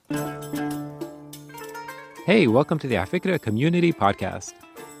Hey, welcome to the Afikra Community Podcast.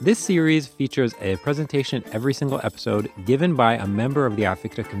 This series features a presentation every single episode given by a member of the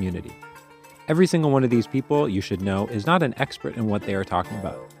Afikra community. Every single one of these people, you should know, is not an expert in what they are talking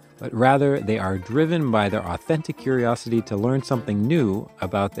about, but rather they are driven by their authentic curiosity to learn something new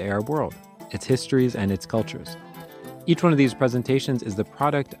about the Arab world, its histories, and its cultures. Each one of these presentations is the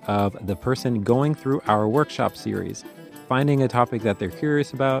product of the person going through our workshop series, finding a topic that they're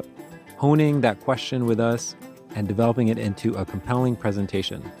curious about, honing that question with us, and developing it into a compelling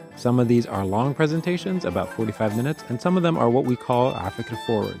presentation. Some of these are long presentations, about 45 minutes, and some of them are what we call Afikra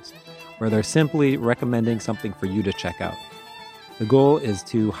Forwards, where they're simply recommending something for you to check out. The goal is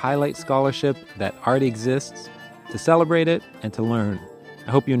to highlight scholarship that already exists, to celebrate it, and to learn.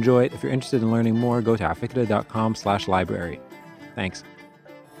 I hope you enjoy it. If you're interested in learning more, go to afikra.com/library. Thanks.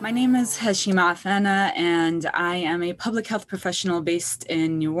 My name is Hashima Afana, and I am a public health professional based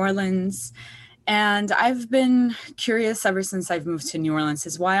in New Orleans. And I've been curious ever since I've moved to New Orleans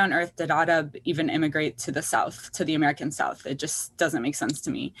is why on earth did Arab even immigrate to the South, to the American South? It just doesn't make sense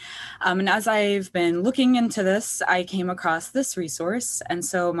to me. And as I've been looking into this, I came across this resource. And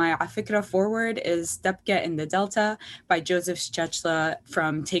so my Afikra forward is Dabkeh in the Delta by Joseph Schechla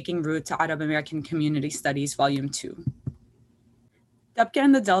from Taking Root to Arab American Community Studies, Volume 2. Dabkeh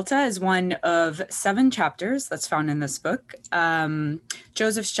in the Delta is one of 7 chapters that's found in this book.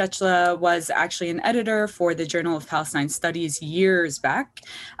 Joseph Schechla was actually an editor for the Journal of Palestine Studies years back,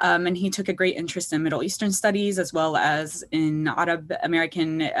 and he took a great interest in Middle Eastern studies as well as in Arab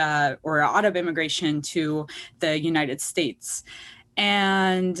American or Arab immigration to the United States.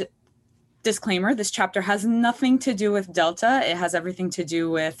 And disclaimer, this chapter has nothing to do with Delta. It has everything to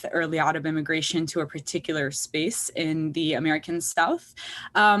do with early Arab immigration to a particular space in the American South.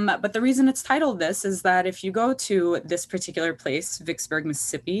 But the reason it's titled this is that if you go to this particular place, Vicksburg,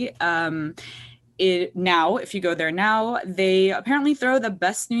 Mississippi, if you go there now, they apparently throw the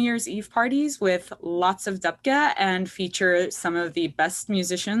best New Year's Eve parties with lots of Dabkeh and feature some of the best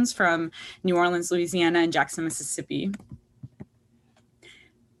musicians from New Orleans, Louisiana, and Jackson, Mississippi.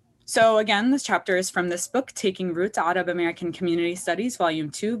 So again, this chapter is from this book, Taking Root to Arab American Community Studies, Volume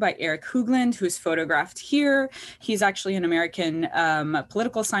 2 by Eric Hoogland, who's photographed here. He's actually an American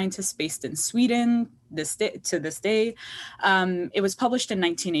political scientist based in Sweden to this day. It was published in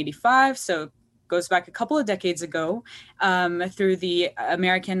 1985, so goes back a couple of decades ago through the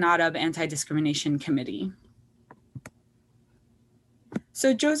American Arab Anti-Discrimination Committee.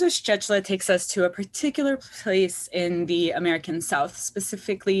 So Joseph Schechla takes us to a particular place in the American South,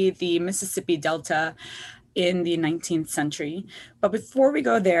 specifically the Mississippi Delta in the 19th century. But before we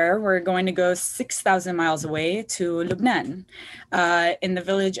go there, we're going to go 6,000 miles away to Lebanon, in the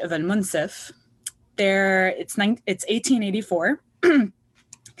village of Al-Munsif. It's 1884.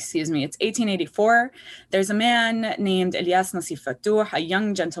 It's 1884. There's a man named Ilyas Nassif Fatouh, a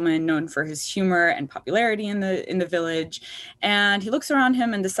young gentleman known for his humor and popularity in the village. And he looks around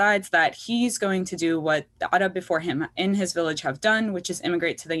him and decides that he's going to do what the Arab before him in his village have done, which is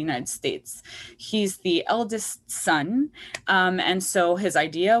immigrate to the United States. He's the eldest son. And so his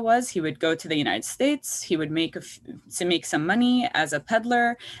idea was he would go to the United States, he would make some money as a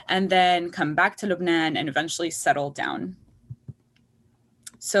peddler, and then come back to Lebanon and eventually settle down.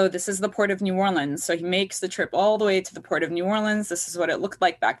 So this is the port of New Orleans. So he makes the trip all the way to the port of New Orleans. This is what it looked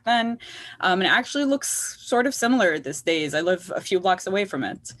like back then. And it actually looks sort of similar these days. I live a few blocks away from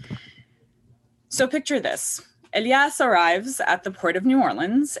it. So picture this. Ilyas arrives at the port of New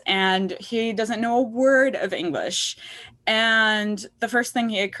Orleans and he doesn't know a word of English. And the first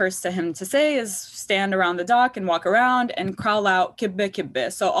thing it occurs to him to say is stand around the dock and walk around and crawl out kibbe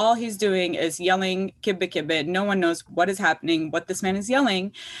kibbe. So all he's doing is yelling kibbe kibbe. No one knows what is happening, what this man is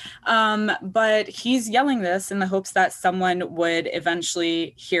yelling. But he's yelling this in the hopes that someone would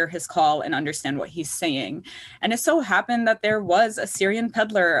eventually hear his call and understand what he's saying. And it so happened that there was a Syrian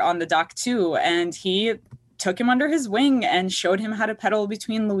peddler on the dock too, and he took him under his wing and showed him how to pedal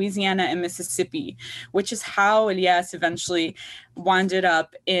between Louisiana and Mississippi, which is how Ilyas eventually wound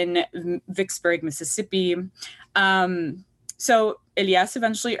up in Vicksburg, Mississippi. So Ilyas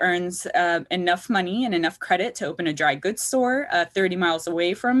eventually earns enough money and enough credit to open a dry goods store 30 miles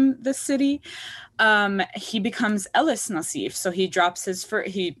away from the city. He becomes Ellis Nassif. So he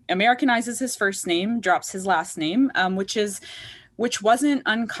Americanizes his first name, drops his last name, which wasn't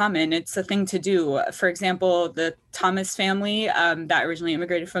uncommon. It's a thing to do. For example, the Thomas family that originally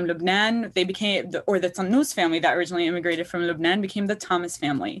immigrated from Lebanon, the Tannous family that originally immigrated from Lebanon became the Thomas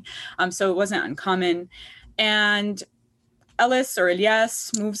family. So it wasn't uncommon. And Ellis or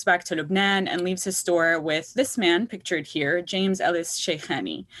Ilyas moves back to Lebanon and leaves his store with this man pictured here, James Ellis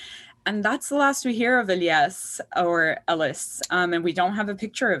Sheikhani. And that's the last we hear of Ilyas or Ellis, and we don't have a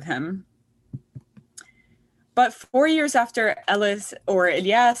picture of him. But 4 years after Ellis or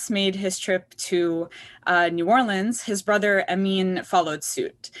Ilyas made his trip to New Orleans, his brother Amin followed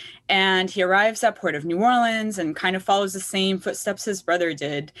suit. And he arrives at Port of New Orleans and kind of follows the same footsteps his brother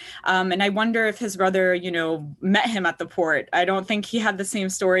did. And I wonder if his brother, met him at the port. I don't think he had the same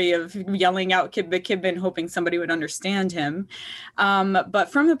story of yelling out Kibbe Kibbe and hoping somebody would understand him.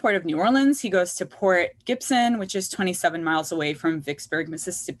 But from the Port of New Orleans, he goes to Port Gibson, which is 27 miles away from Vicksburg,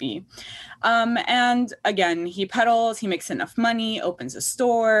 Mississippi. And again, he peddles, he makes enough money, opens a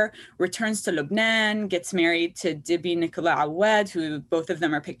store, returns to Lebanon, gets married to Dibi Nicola Awad, who both of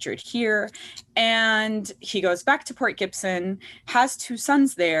them are pictured here. And he goes back to Port Gibson, has 2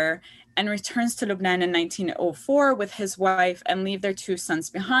 sons there, and returns to Lebanon in 1904 with his wife and leave their 2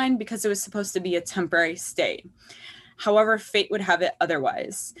 sons behind because it was supposed to be a temporary stay. However, fate would have it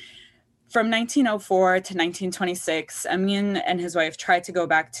otherwise. From 1904 to 1926, Amin and his wife tried to go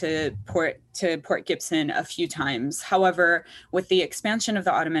back to Port Gibson a few times. However, with the expansion of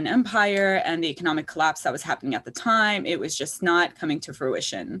the Ottoman Empire and the economic collapse that was happening at the time, it was just not coming to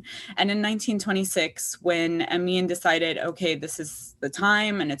fruition. And in 1926, when Amin decided, okay, this is the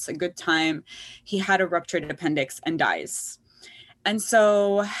time and it's a good time, he had a ruptured appendix and dies. And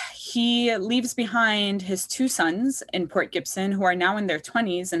so he leaves behind his 2 sons in Port Gibson, who are now in their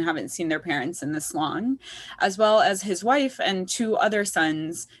 20s and haven't seen their parents in this long, as well as his wife and 2 other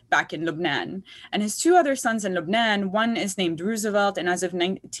sons back in Lebanon. And his 2 other sons in Lebanon, one is named Roosevelt, and as of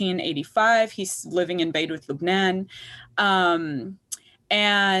 1985, he's living in Beirut, Lebanon.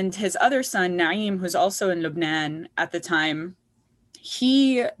 And his other son, Naim, who's also in Lebanon at the time,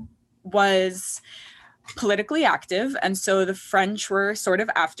 he was politically active, and so the French were sort of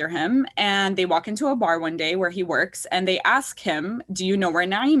after him, and they walk into a bar one day where he works and they ask him, do you know where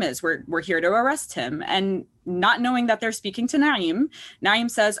Naim is? We're here to arrest him. And not knowing that they're speaking to Naim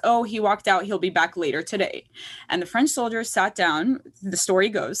says, oh, he walked out, he'll be back later today. And the French soldiers sat down, the story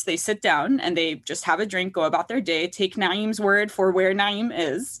goes, they sit down and they just have a drink, go about their day, take Naim's word for where Naim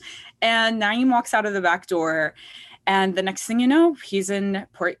is, and Naim walks out of the back door. And the next thing you know, he's in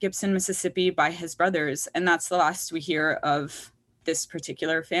Port Gibson, Mississippi by his brothers. And that's the last we hear of this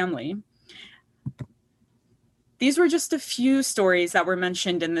particular family. These were just a few stories that were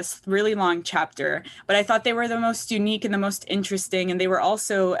mentioned in this really long chapter, but I thought they were the most unique and the most interesting. And they were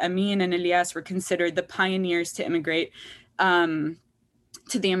also, Amin and Ilyas were considered the pioneers to immigrate to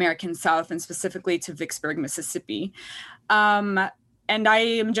the American South, and specifically to Vicksburg, Mississippi. And I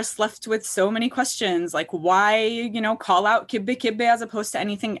am just left with so many questions, like why, call out Kibbe Kibbe as opposed to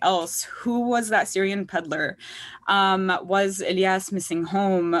anything else? Who was that Syrian peddler? Was Ilyas missing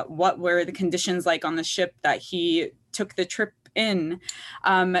home? What were the conditions like on the ship that he took the trip in?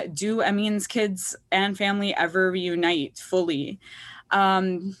 Do Amin's kids and family ever reunite fully?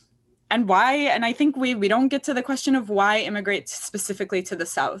 And why? And I think we don't get to the question of why immigrate specifically to the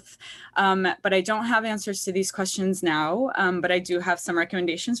South. But I don't have answers to these questions now, but I do have some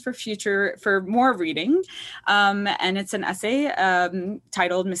recommendations for more reading. And it's an essay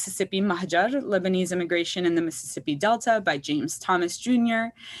titled Mississippi Mahjar, Lebanese Immigration in the Mississippi Delta by James Thomas Jr.,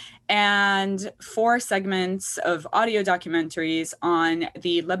 and 4 segments of audio documentaries on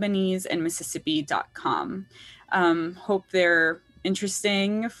the Lebanese and Mississippi.com. Hope they're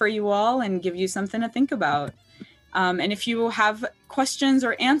interesting for you all and give you something to think about. And if you have questions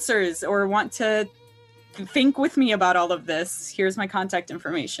or answers or want to think with me about all of this, here's my contact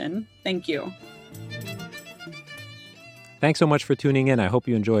information. Thank you. Thanks so much for tuning in. I hope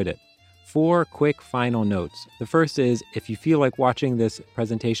you enjoyed it. 4 quick final notes. The first is, if you feel like watching this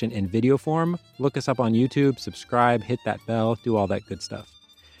presentation in video form, look us up on YouTube, subscribe, hit that bell, do all that good stuff.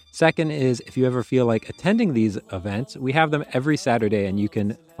 Second is, if you ever feel like attending these events, we have them every Saturday, and you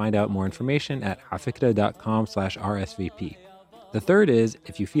can find out more information at afikra.com/RSVP. The third is,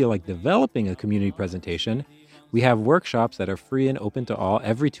 if you feel like developing a community presentation, we have workshops that are free and open to all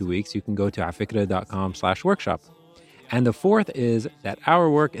every 2 weeks. You can go to afikra.com/workshop. And the fourth is that our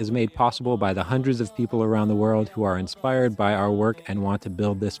work is made possible by the hundreds of people around the world who are inspired by our work and want to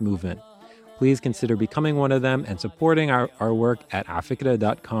build this movement. Please consider becoming one of them and supporting our work at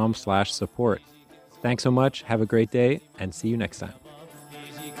afikra.com/support. Thanks so much. Have a great day and see you next time.